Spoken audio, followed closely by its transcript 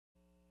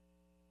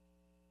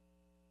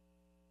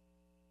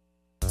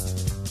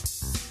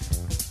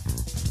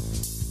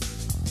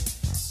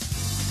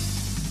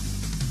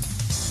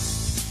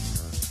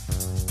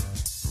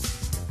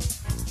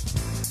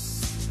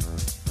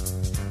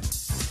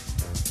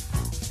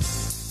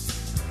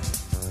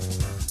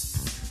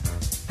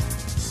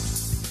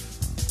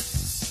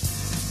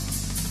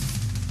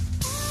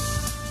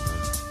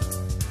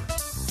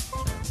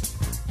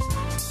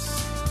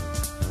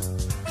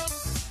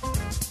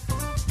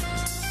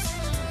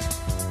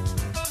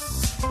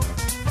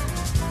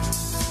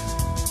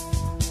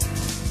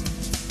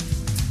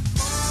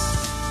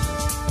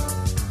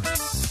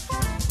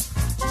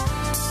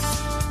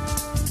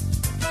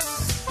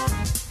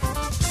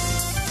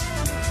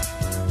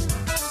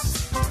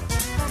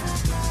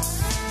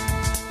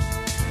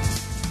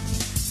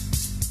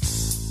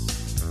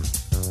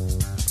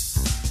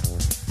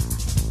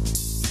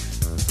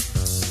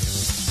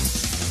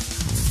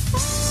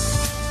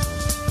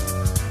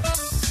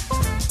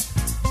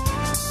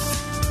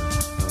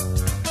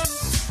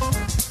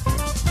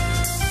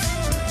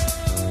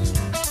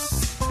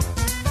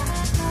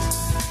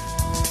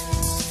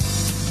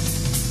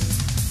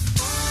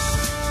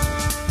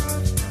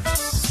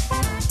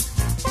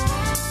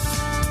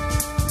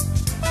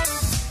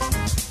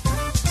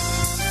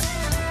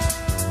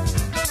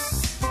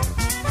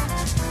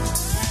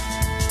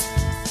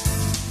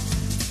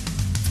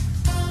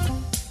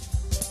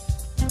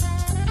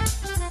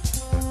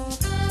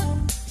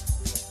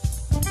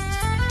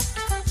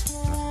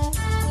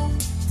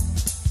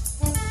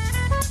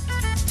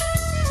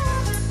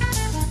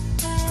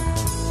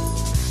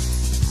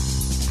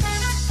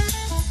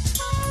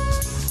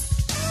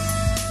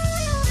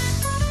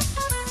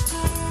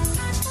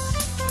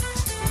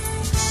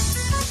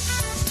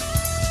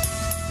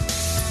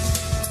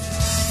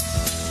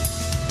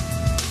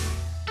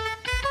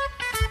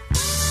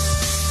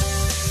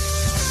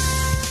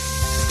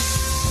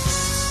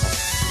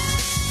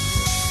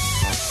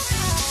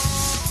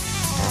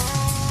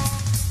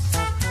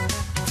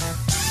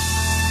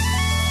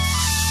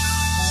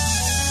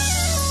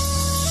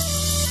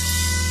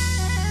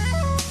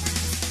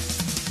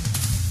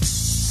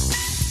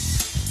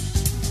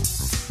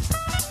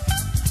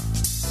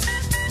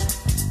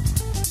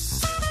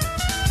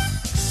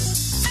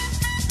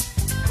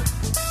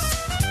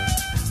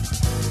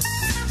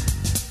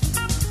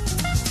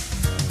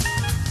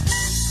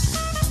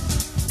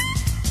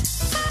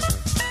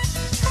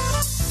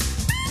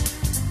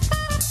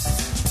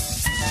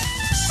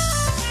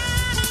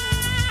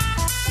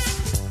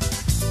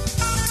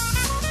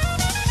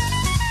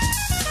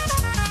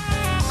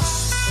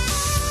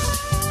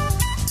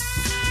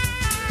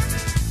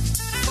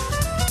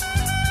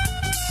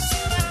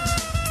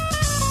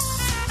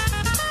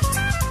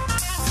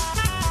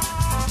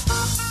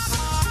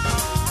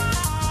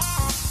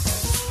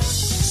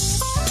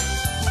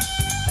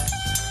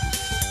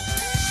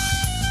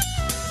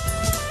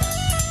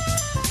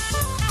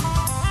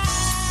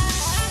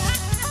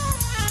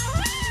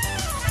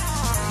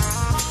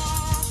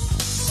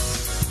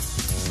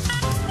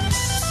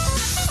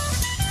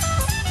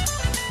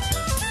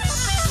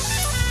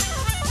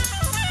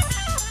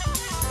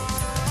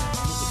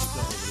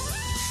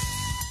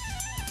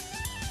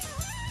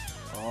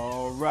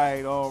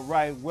all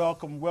right.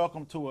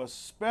 Welcome to a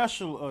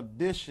special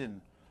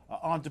edition,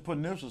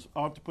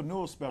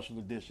 entrepreneur special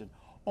edition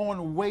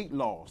on weight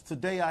loss.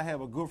 Today I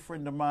have a good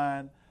friend of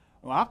mine.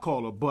 Well, I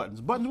call her Buttons.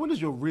 Buttons, what is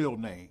your real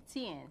name?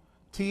 Tien.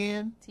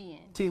 Tien?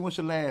 Tien. Tien, what's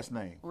your last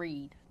name?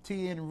 Reed.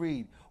 Tien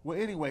Reed.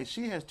 Well, anyway,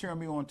 she has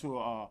turned me on to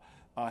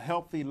a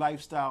healthy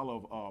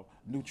lifestyle of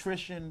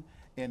nutrition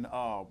and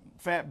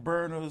fat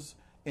burners.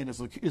 And it's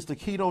the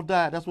keto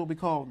diet. That's what we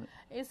call it.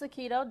 It's a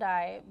keto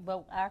diet,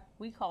 but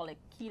we call it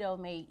keto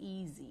made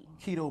easy.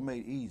 Keto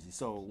made easy.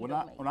 So when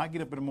I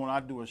get up in the morning, I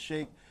do a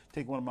shake,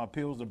 take one of my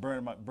pills to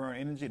burn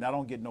energy, and I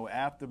don't get no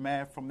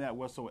aftermath from that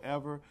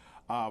whatsoever.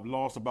 I've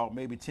lost about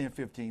maybe 10,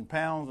 15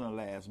 pounds in the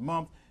last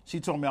month. She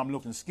told me I'm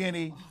looking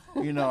skinny.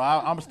 You know,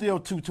 I'm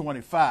still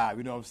 225.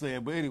 You know what I'm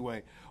saying? But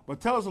anyway,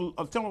 tell us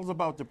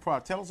about the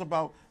product. Tell us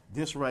about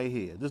this right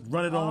here. Just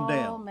run it on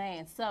down. Oh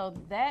man, so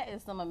that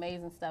is some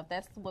amazing stuff.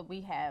 That's what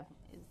we have.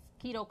 Is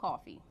keto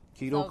coffee.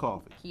 Keto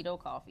coffee. Keto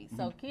coffee. Mm-hmm.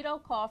 So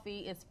keto coffee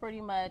is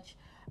pretty much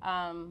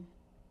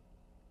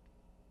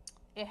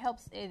it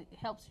helps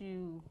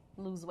you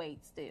lose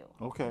weight still.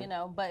 Okay. You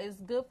know, but it's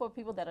good for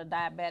people that are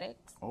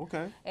diabetics.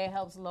 Okay. It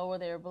helps lower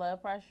their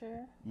blood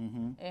pressure.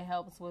 Mm-hmm. It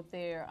helps with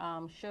their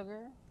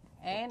sugar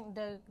and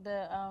the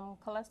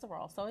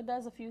cholesterol. So it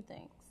does a few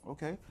things.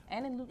 Okay.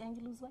 And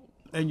you lose weight.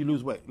 And you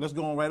lose weight. Let's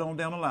go on right on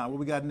down the line. What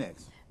we got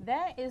next?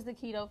 That is the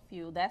keto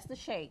fuel. That's the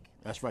shake.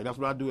 That's right. That's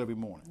what I do every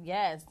morning.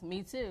 Yes,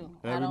 me too.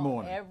 Every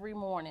morning. Every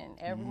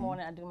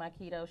morning I do my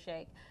keto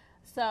shake.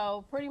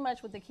 So pretty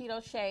much with the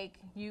keto shake,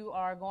 you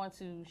are going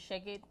to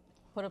shake it,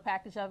 put a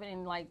package of it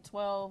in like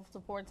 12 to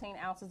 14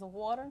 ounces of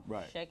water.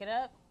 Right. Shake it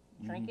up,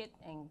 drink it,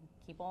 and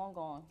keep on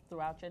going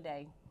throughout your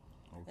day.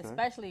 Okay.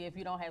 Especially if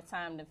you don't have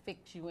time to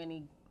fix you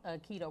any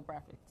keto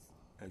breakfast.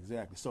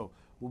 Exactly. So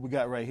what we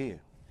got right here?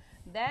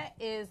 That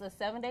is a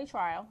 7-day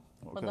trial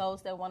for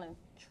those that want to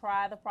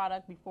try the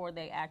product before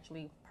they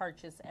actually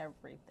purchase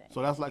everything.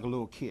 So that's like a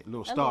little kit,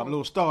 little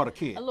starter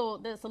kit.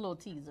 That's a little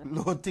teaser.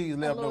 Little teaser,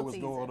 let them know what's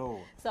going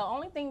on. So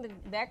only thing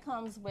that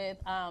comes with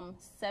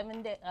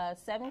 7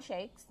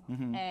 shakes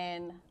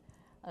and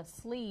a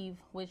sleeve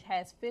which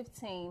has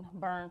 15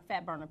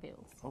 fat burner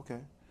pills. Okay.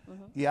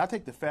 Mm-hmm. Yeah, I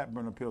take the fat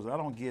burner pills. I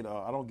don't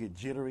get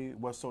jittery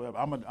whatsoever.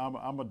 I'm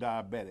a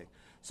diabetic,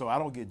 so I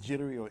don't get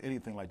jittery or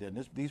anything like that.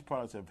 And these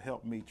products have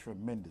helped me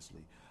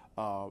tremendously.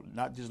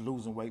 Not just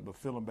losing weight, but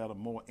feeling better,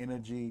 more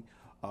energy,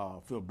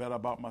 feel better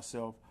about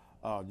myself.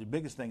 The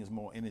biggest thing is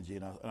more energy,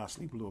 and I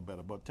sleep a little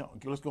better. But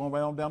let's go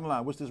right on down the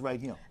line. What's this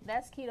right here?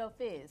 That's Keto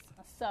Fizz.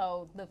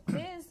 So the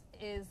Fizz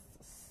is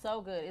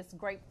so good. It's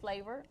great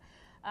flavor.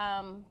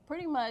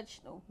 Pretty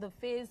much the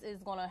Fizz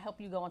is going to help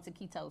you go into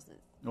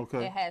ketosis.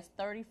 Okay. It has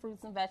 30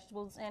 fruits and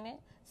vegetables in it.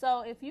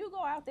 So if you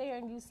go out there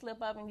and you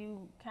slip up and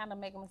you kind of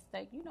make a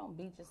mistake, you don't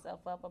beat yourself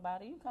up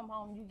about it. You come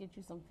home and you get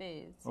you some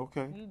Fizz.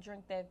 Okay. You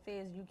drink that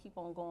Fizz, you keep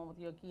on going with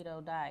your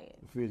keto diet.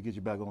 The Fizz get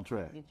you back on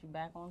track. Get you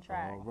back on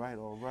track.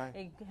 All right.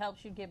 It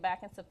helps you get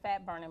back into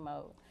fat burning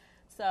mode.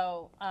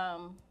 So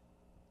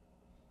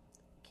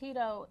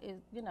keto is,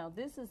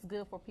 this is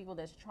good for people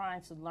that's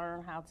trying to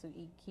learn how to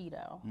eat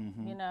keto,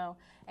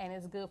 and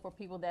it's good for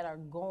people that are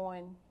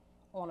going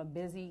on a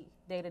busy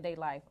day-to-day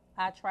life.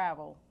 I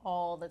travel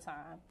all the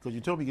time. Because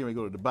you told me you're going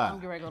to go to Dubai. I'm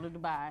getting ready to go to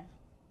Dubai.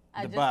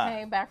 I just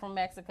came back from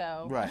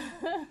Mexico. Right.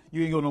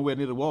 You ain't go nowhere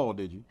near the wall,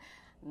 did you?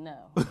 No.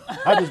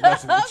 I just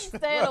messing with you. I'm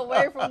staying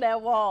away from that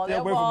wall. Stay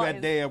away from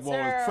that damn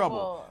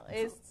wall.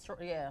 It's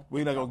trouble. Yeah.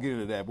 We're not going to get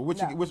into that. But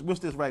what's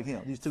this right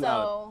here? These two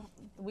So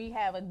we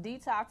have a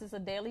detox. It's a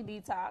daily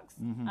detox.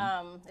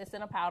 It's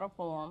in a powder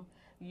form.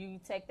 You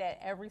take that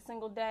every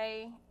single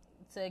day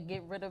to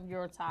get rid of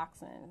your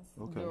toxins.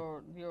 Okay.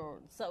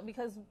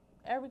 Because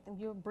everything,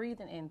 you're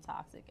breathing in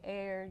toxic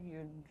air,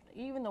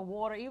 even the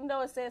water, even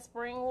though it says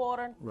spring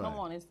water, come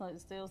on, it's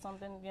still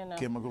something,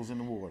 Chemicals in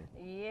the water.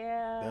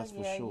 Yeah. That's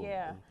for sure.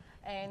 Yeah.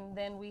 And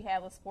then we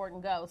have a Sport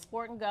and Go.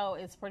 Sport and Go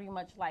is pretty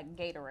much like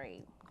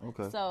Gatorade.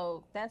 Okay.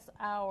 So that's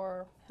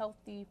our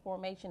healthy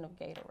formation of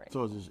Gatorade.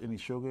 So is there any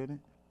sugar in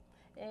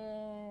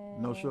it?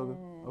 No sugar?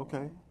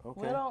 Okay.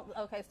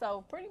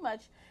 So pretty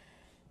much,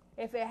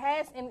 if it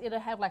has,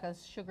 it'll have like a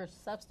sugar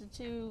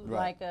substitute,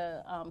 like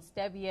a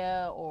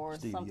stevia or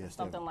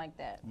something like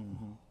that.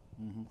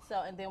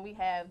 So, and then we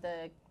have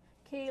the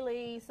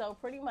Keely. So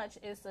pretty much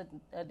it's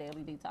a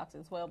daily detox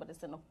as well, but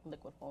it's in a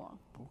liquid form.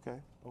 Okay.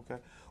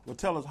 Well,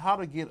 tell us how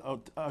to get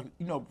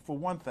for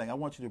one thing, I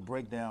want you to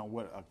break down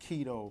what a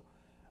keto.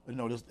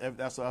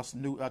 That's us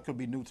new. That could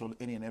be new to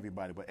any and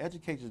everybody, but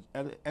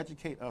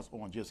educate us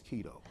on just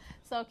keto.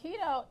 So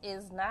keto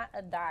is not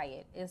a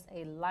diet; it's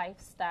a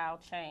lifestyle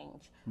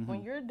change.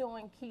 When you're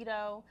doing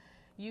keto,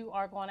 you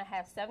are going to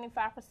have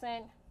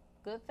 75%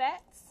 good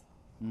fats.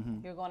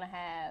 You're going to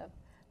have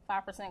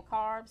 5%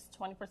 carbs,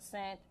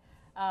 20%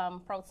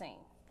 protein.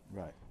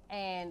 Right.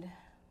 And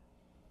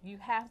you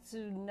have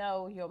to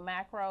know your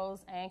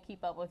macros and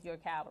keep up with your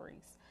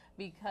calories,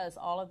 because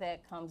all of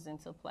that comes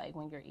into play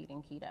when you're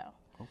eating keto.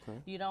 Okay.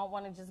 You don't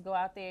want to just go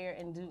out there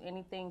and do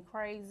anything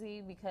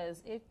crazy,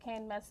 because it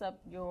can mess up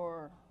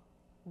your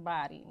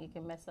body. It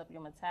can mess up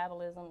your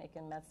metabolism. It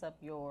can mess up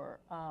your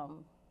cause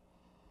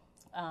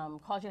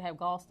you to have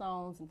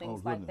gallstones and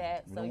things like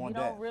that. So you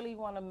don't really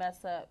want to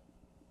mess up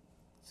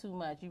too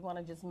much. You want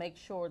to just make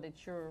sure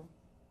that you're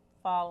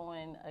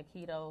following a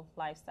keto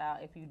lifestyle.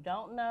 If you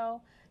don't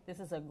know, this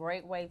is a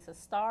great way to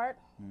start.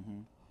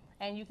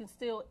 And you can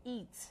still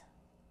eat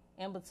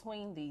in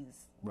between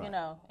these,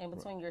 in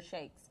between your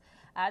shakes.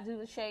 I do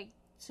the shake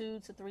 2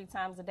 to 3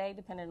 times a day,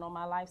 depending on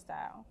my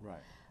lifestyle.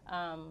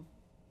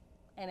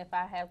 And if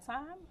I have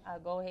time, I'll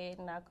go ahead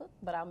and I'll cook,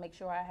 but I'll make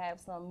sure I have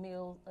some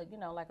meals,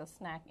 like a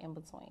snack in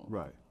between.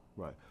 Right.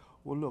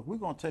 Well, look, we're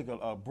going to take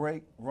a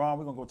break. Ron,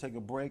 we're going to go take a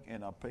break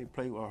and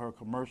play with her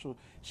commercial.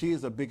 She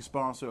is a big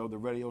sponsor of the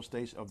radio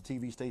station, of the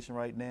TV station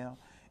right now,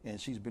 and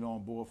she's been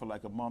on board for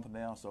like a month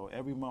now. So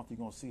every month you're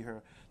going to see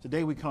her.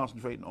 Today we're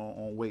concentrating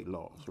on weight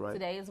loss, right?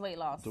 Today is weight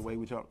loss. The way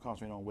we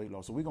concentrate on weight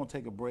loss. So we're going to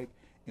take a break,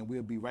 and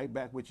we'll be right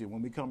back with you.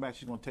 When we come back,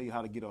 she's going to tell you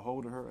how to get a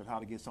hold of her and how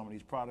to get some of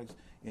these products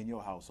in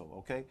your household,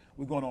 okay?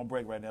 We're going on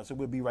break right now, so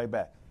we'll be right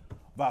back.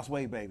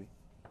 Voxwav, baby.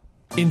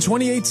 In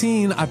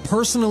 2018, I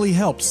personally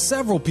helped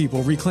several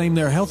people reclaim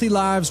their healthy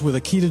lives with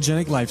a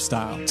ketogenic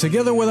lifestyle.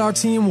 Together with our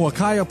team,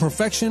 Wakaya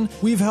Perfection,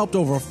 we've helped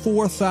over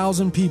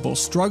 4,000 people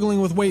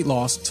struggling with weight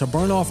loss to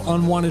burn off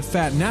unwanted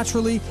fat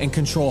naturally and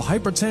control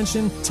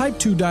hypertension, type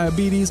 2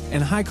 diabetes,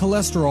 and high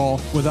cholesterol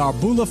with our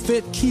Bula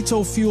Fit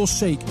Keto Fuel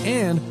Shake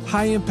and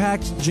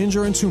high-impact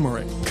ginger and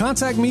turmeric.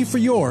 Contact me for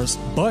yours.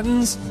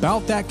 Buttons,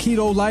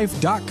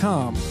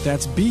 BoutThatKetoLife.com.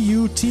 That's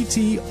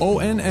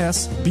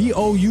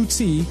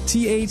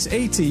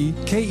BUTTONSBOUTTHATKETOLIFE.com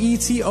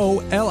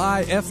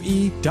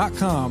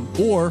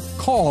or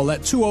call at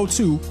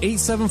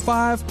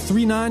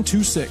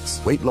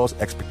 202-875-3926. Weight loss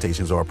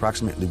expectations are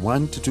approximately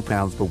 1 to 2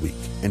 pounds per week.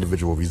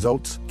 Individual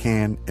results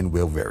can and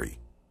will vary.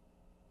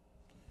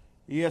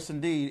 Yes,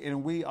 indeed.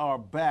 And we are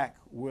back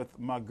with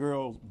my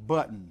girl,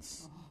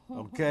 Buttons.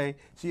 Okay?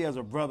 She has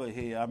a brother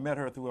here. I met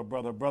her through her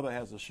brother. Her brother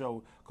has a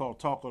show called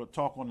Talk on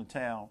the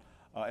Town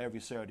every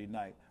Saturday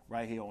night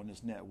right here on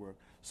this network.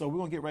 So we're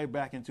going to get right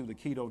back into the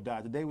keto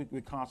diet. Today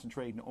we're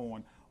concentrating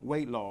on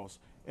weight loss.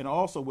 And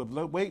also with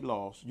weight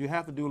loss, you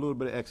have to do a little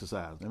bit of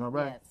exercise. Am I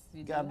right? Yes,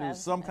 you got to do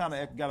some kind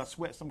of, got to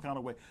sweat some kind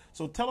of way.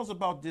 So tell us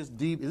about this.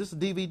 Is this a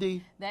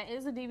DVD? That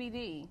is a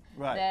DVD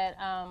that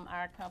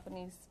our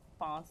company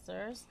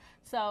sponsors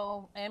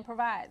and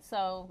provides.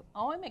 So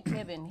Owen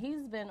McKibben,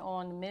 he's been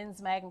on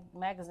Men's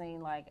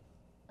Magazine like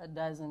a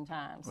dozen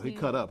times. He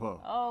cut up, huh?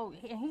 Oh,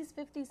 and he's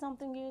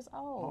 50-something years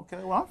old.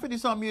 Okay, well, I'm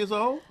 50-something years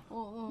old.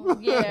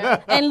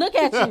 Yeah, and look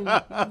at you.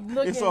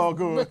 It's all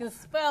good. Looking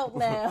spelt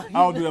now. I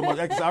don't do that much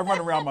exercise. I run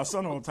around my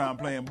son all the time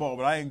playing ball,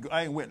 but I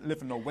ain't went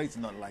lifting no weights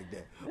or nothing like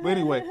that. But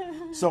anyway,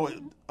 so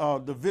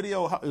the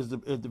video, is the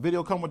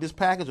video come with this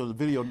package or the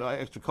video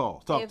extra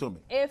cost? Talk to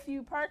me. If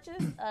you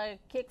purchase a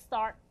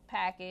Kickstart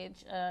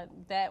package,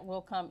 that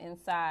will come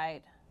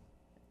inside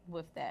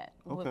with that,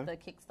 with the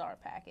Kickstart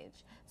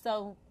package.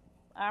 So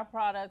our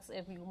products,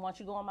 once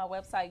you go on my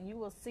website, you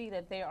will see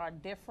that there are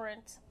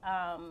different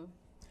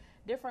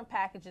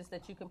packages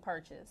that you can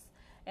purchase,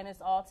 and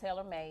it's all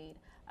tailor-made.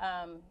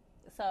 And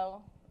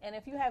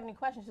if you have any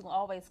questions, you can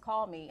always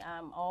call me.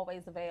 I'm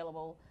always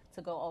available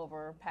to go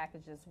over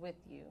packages with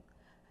you.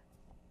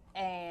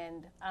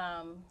 And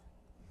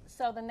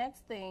so the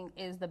next thing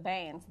is the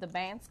bands. The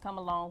bands come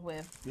along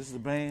with. This is the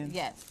bands?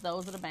 Yes,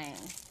 those are the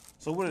bands.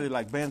 So what are they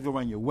like? Bands go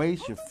around your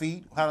waist, your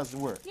feet? How does it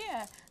work?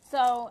 Yeah.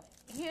 So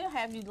he'll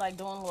have you like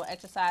doing little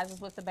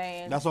exercises with the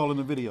band. That's all in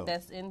the video.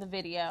 That's in the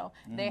video.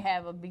 They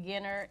have a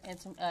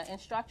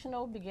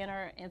instructional,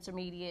 beginner,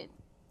 intermediate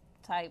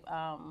type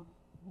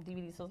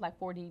DVD. So it's like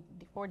 4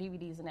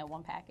 DVDs in that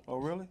one package. Oh,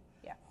 really?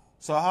 Yeah.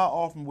 So how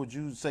often would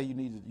you say you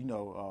need to,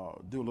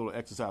 do a little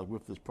exercise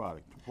with this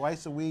product?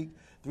 Twice a week,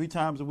 3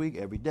 times a week,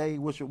 every day?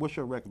 What's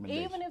your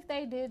recommendation? Even if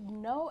they did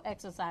no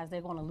exercise,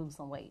 they're going to lose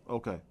some weight.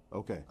 Okay.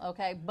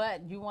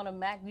 But you want to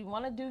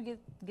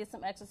get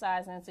some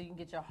exercise in so you can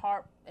get your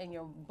heart and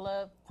your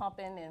blood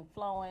pumping and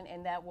flowing,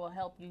 and that will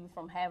help you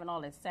from having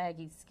all that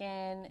saggy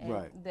skin.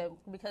 And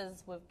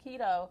because with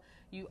keto,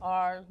 you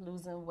are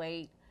losing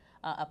weight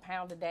a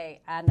pound a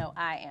day. I know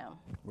I am.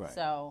 Right.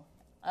 So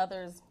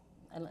others,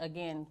 and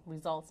again,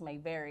 results may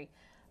vary.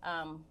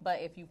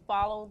 But if you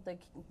follow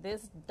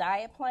this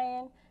diet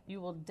plan, you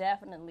will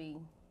definitely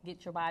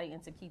get your body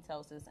into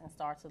ketosis and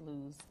start to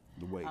lose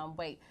the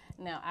weight.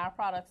 Now, our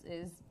products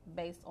is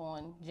based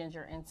on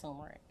ginger and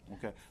turmeric.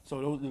 Okay.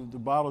 So the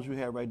bottles you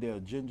have right there,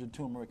 ginger,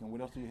 turmeric, and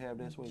what else do you have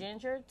this way?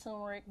 Ginger,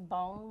 turmeric,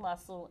 bone,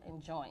 muscle,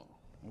 and joint.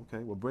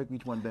 Okay. Well, break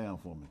each one down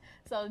for me.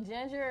 So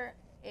ginger,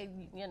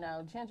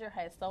 ginger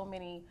has so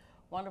many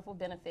wonderful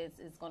benefits.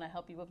 It's going to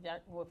help you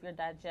with your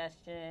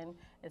digestion.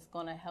 It's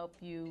going to help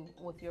you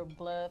with your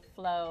blood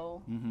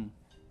flow. Mm-hmm.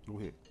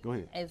 Go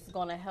ahead. It's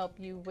going to help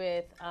you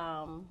with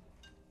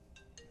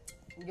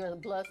your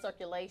blood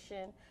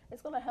circulation.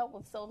 It's going to help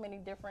with so many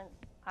different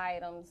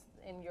items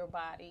in your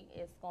body.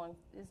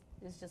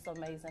 It's just an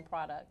amazing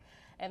product.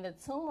 And the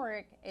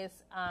turmeric is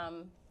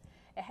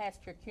it has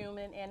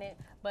curcumin in it.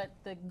 But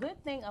the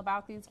good thing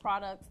about these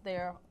products,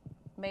 they're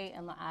made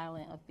on the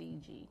island of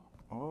Fiji.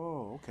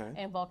 Oh, okay.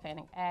 And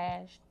volcanic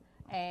ash.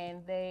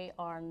 And they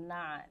are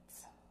not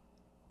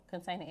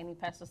containing any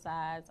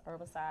pesticides,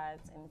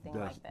 herbicides, anything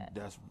like that.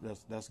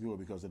 That's good,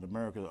 because in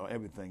America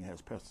everything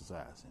has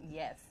pesticides in it.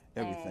 Yes.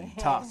 Everything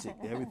toxic.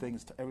 Everything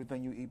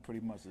you eat pretty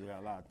much has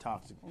got a lot of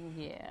toxic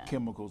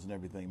chemicals and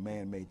everything,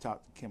 man-made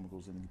toxic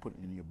chemicals, and you put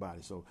it in your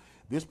body. So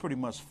this pretty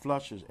much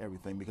flushes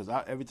everything, because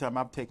every time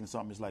I've taken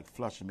something, it's like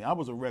flushing me. I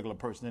was a regular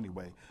person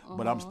anyway,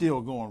 but I'm still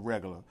going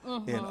regular,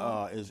 and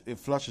it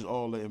flushes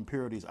all the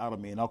impurities out of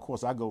me. And of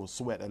course, I go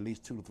sweat at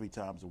least 2 to 3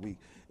 times a week,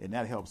 and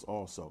that helps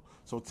also.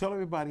 So tell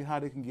everybody how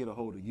they can get a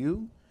hold of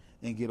you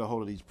and get a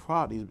hold of these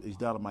products, these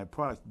Dynamite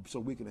products, so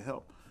we can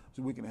help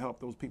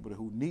those people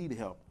who need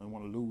help and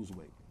want to lose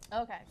weight.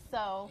 Okay,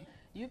 so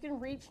you can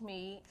reach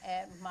me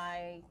at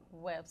my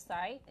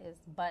website.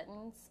 It's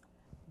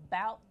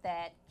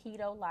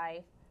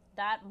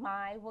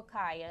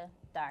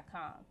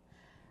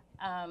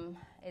buttonsaboutthatketo.mywakaya.com.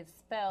 It's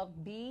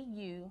spelled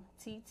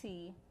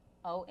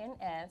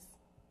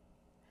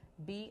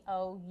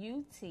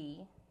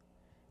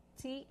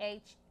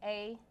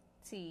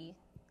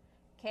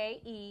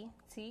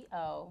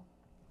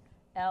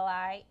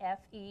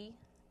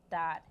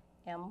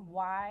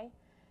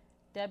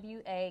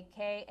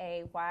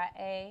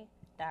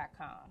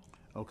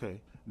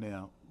Okay.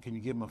 Now, can you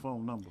give my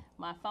phone number?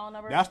 My phone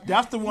number.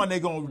 That's the one they're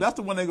gonna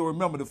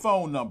remember, the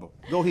phone number.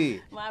 Go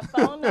ahead. My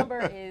phone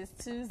number is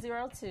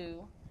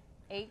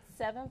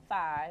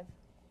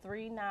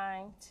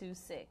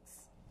 202-875-3926.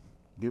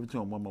 Give it to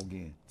them one more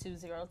again.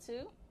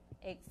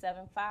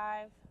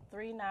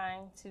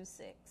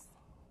 202-875-3926.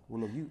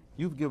 Well, look,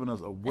 you've given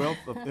us a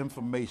wealth of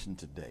information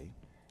today.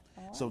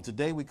 So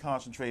today we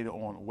concentrated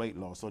on weight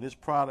loss. So this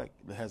product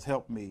has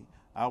helped me.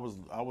 I was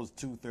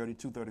 230,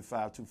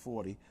 235,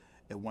 240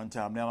 at one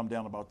time. Now I'm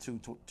down about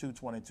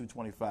 220,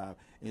 225. And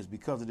it's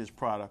because of this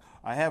product.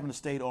 I haven't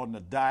stayed on the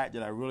diet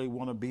that I really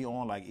want to be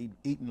on, like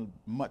eating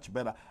much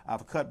better.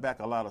 I've cut back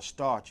a lot of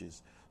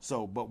starches.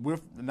 So, but we're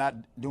not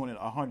doing it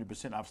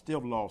 100%. I've still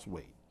lost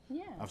weight.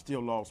 Yeah. I've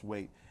still lost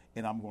weight,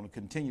 and I'm going to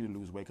continue to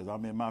lose weight because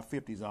I'm in my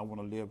 50s. I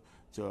want to live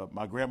to.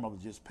 My grandmother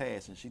just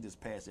passed, and she just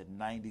passed at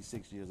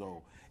 96 years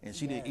old, and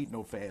she didn't eat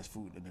no fast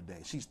food in the day.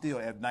 She still,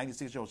 at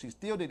 96 years old, she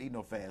still didn't eat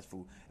no fast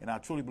food, and I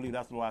truly believe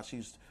that's why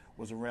she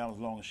was around as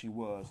long as she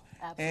was.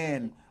 Absolutely.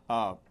 And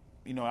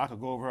you know, I could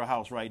go over her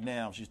house right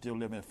now. She's still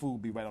living.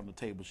 Food be right on the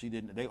table. She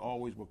didn't. They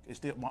always were. It's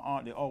still my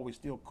aunt. They're always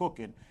still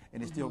cooking,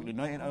 and it's still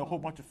and a whole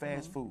bunch of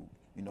fast food.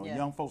 You know,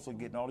 young folks are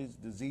getting all these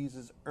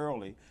diseases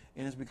early,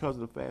 and it's because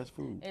of the fast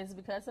food. It's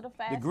because of the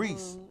fast the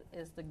grease. food.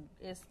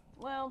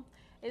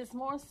 It's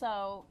more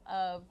so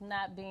of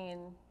not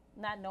knowing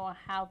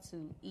how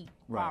to eat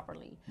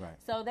properly. Right.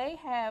 So they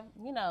have,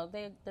 you know,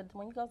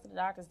 when you go to the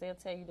doctors, they'll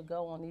tell you to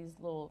go on these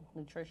little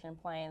nutrition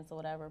plans or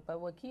whatever. But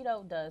what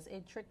keto does,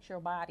 it tricks your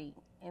body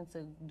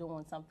into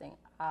doing something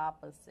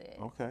opposite.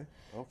 Okay.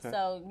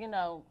 So, you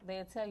know,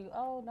 they'll tell you,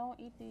 oh, don't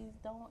eat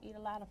a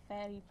lot of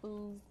fatty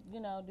foods, you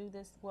know, do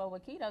this. Well,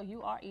 with keto,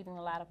 you are eating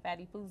a lot of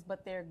fatty foods,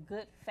 but they're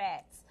good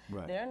fats.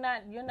 Right.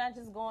 You're not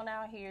just going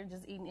out here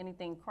just eating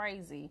anything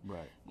crazy.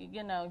 Right.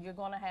 You know, you're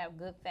going to have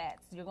good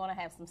fats. You're going to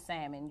have some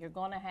salmon. You're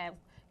going to have,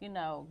 you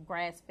know,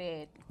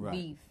 grass-fed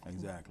beef.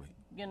 Exactly.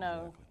 You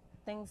know,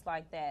 things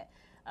like that.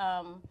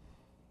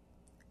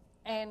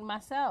 And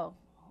myself,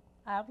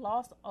 I've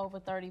lost over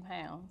 30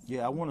 pounds.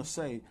 Yeah, I want to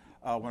say,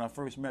 when I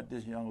first met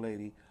this young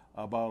lady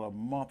about a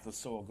month or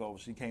so ago,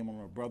 she came on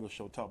her brother's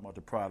show talking about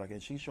the product,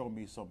 and she showed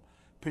me some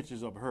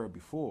pictures of her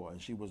before, and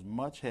she was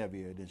much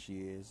heavier than she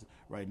is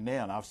right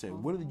now. And I've said,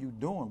 what are you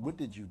doing? What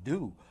did you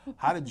do?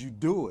 How did you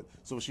do it?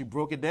 So she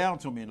broke it down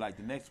to me, and like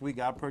the next week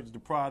I purchased the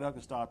product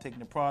and started taking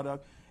the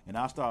product, and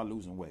I started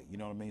losing weight. You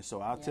know what I mean?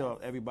 So I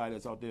tell everybody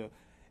that's out there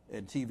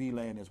in TV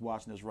land that's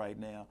watching this right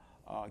now,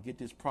 get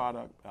this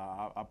product.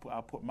 I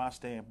put my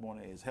stamp on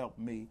it. It's helped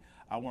me.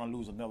 I want to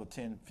lose another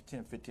 10,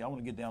 15. I want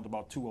to get down to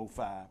about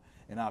 205,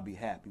 and I'll be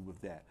happy with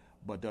that.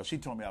 But she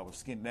told me I was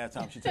skinny. That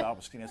time she told me I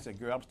was skinny. I said,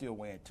 girl, I'm still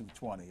weighing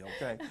 220,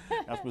 okay?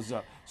 That's what's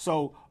up.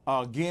 So,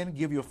 again,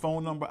 give your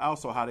phone number out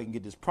so how they can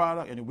get this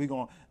product. And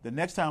then the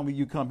next time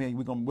you come here,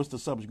 what's the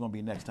subject going to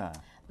be next time?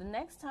 The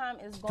next time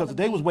is going to be... Because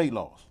today was weight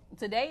loss.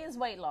 Today is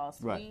weight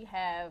loss. Right.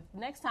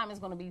 Next time is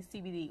going to be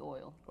CBD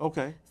oil.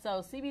 Okay.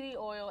 So CBD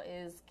oil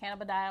is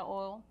cannabidiol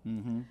oil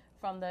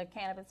from the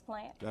cannabis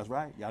plant. That's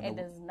right. It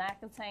does not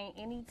contain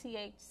any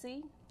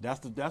THC. That's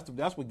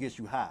what gets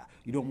you high.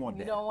 You don't want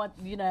that. You don't want,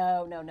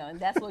 no. And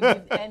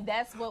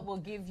that's what will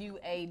give you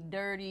a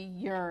dirty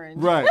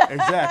urine. Right,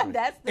 exactly.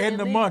 And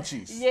the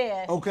munchies.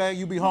 Yeah. Okay,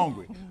 you be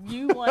hungry.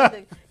 You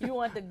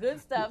want the good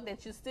stuff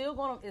that it's still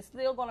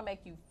gonna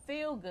make you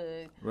feel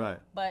good. Right.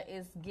 But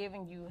it's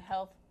giving you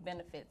health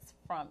benefits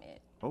from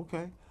it.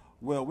 Okay.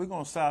 Well, we're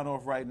gonna sign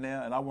off right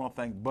now, and I want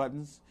to thank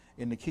Buttons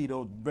in the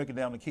keto, breaking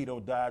down the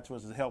keto diet to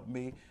us has helped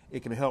me.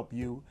 It can help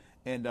you.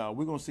 And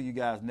we're going to see you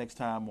guys next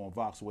time on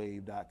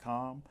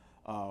Voxwav.com.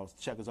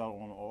 Check us out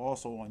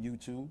also on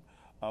YouTube.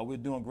 We're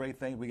doing great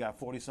things. We got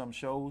 40-some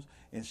shows,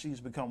 and she's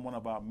become one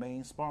of our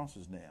main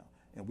sponsors now.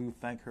 and we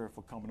thank her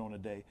for coming on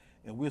today.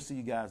 And we'll see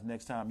you guys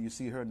next time. You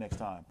see her next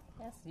time.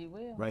 Yes, you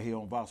will. Right here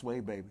on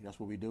Voxwav, baby. That's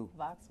what we do.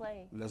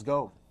 Voxwav. Let's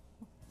go.